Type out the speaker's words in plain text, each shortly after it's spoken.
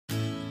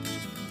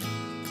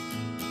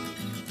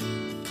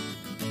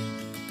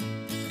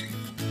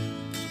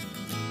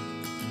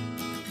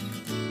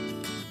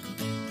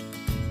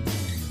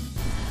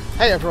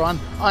Hey everyone,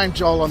 I'm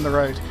Joel on the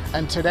road,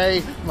 and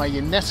today my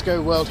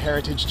UNESCO World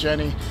Heritage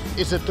journey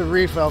is at the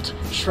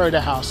Rietveld-Schroder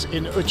House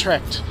in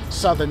Utrecht,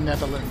 southern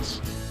Netherlands.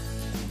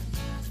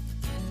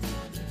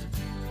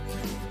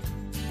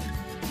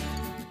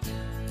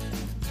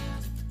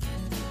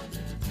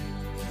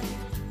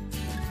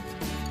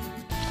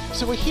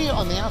 So we're here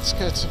on the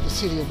outskirts of the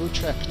city of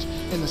Utrecht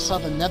in the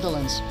southern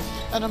Netherlands,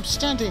 and I'm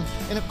standing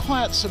in a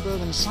quiet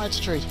suburban side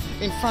street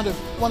in front of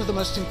one of the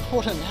most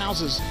important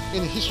houses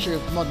in the history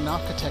of modern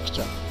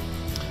architecture.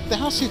 The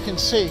house you can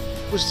see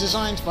was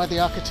designed by the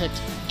architect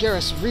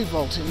Gerrit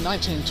Rietveld in the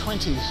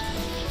 1920s,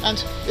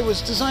 and it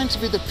was designed to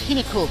be the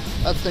pinnacle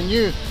of the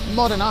new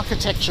modern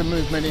architecture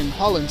movement in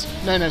Holland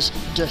known as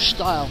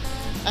stijl.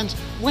 And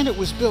when it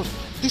was built,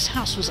 this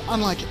house was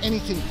unlike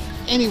anything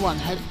anyone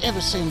had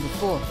ever seen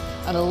before.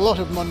 And a lot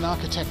of modern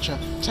architecture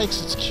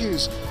takes its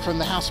cues from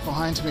the house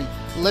behind me.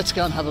 Let's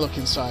go and have a look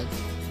inside.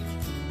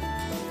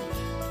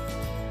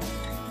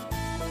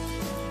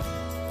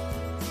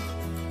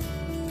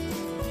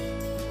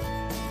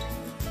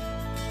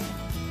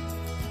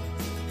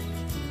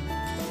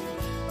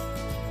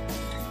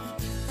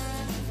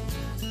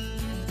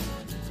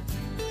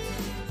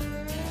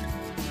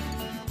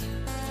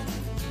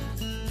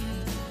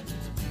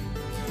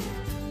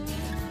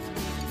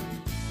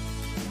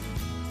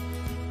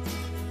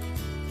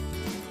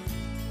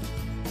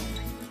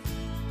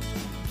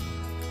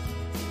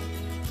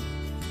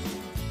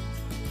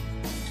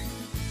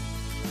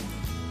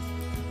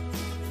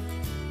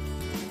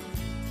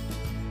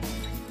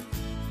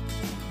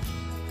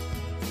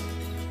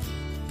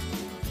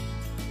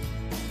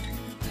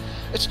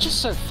 It's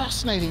just so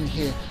fascinating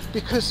here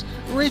because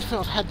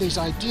Rietveld had these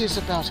ideas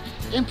about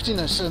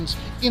emptiness and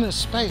inner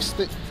space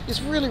that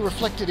is really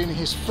reflected in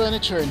his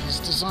furniture and his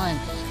design,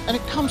 and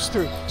it comes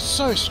through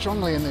so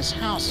strongly in this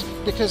house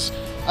because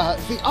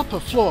the upper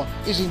floor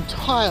is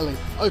entirely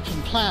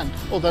open plan,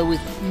 although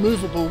with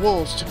movable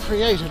walls to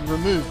create and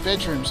remove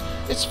bedrooms.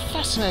 It's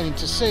fascinating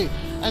to see,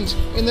 and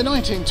in the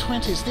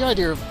 1920s the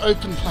idea of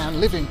open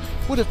plan living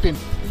would have been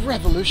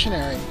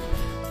revolutionary.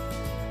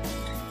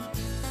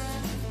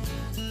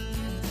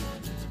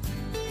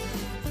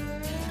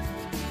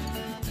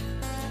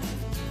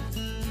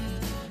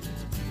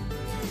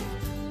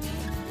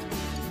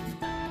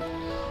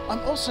 I'm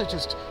also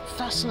just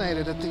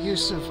fascinated at the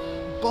use of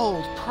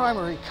bold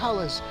primary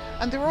colours,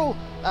 and they're all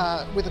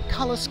with a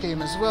colour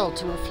scheme as well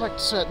to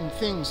reflect certain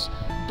things,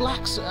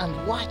 blacks and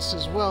whites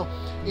as well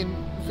in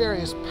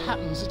various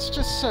patterns. It's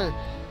just so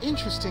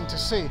interesting to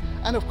see,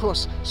 and of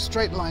course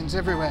straight lines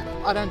everywhere.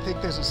 I don't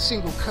think there's a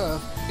single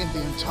curve in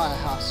the entire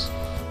house.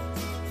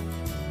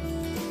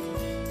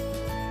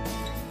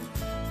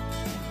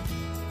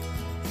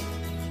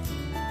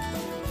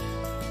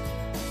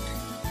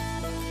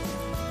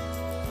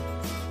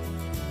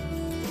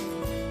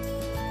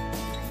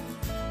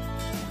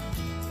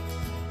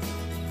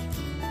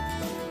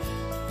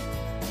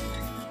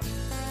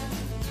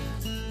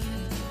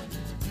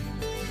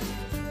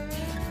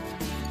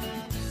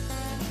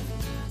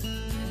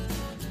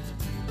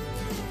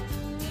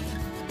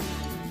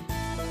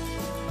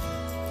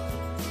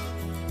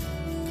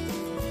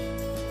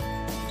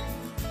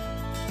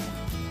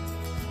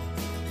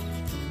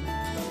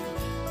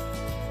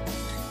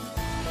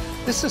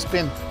 This has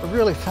been a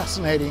really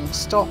fascinating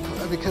stop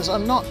because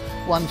I'm not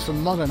one for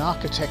modern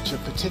architecture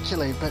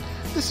particularly, but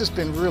this has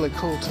been really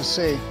cool to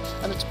see,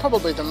 and it's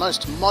probably the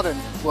most modern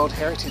World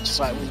Heritage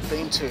site we've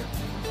been to.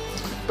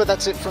 But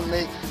that's it from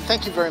me.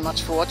 Thank you very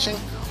much for watching.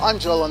 I'm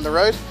Joel on the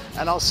road,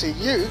 and I'll see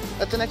you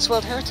at the next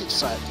World Heritage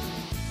site.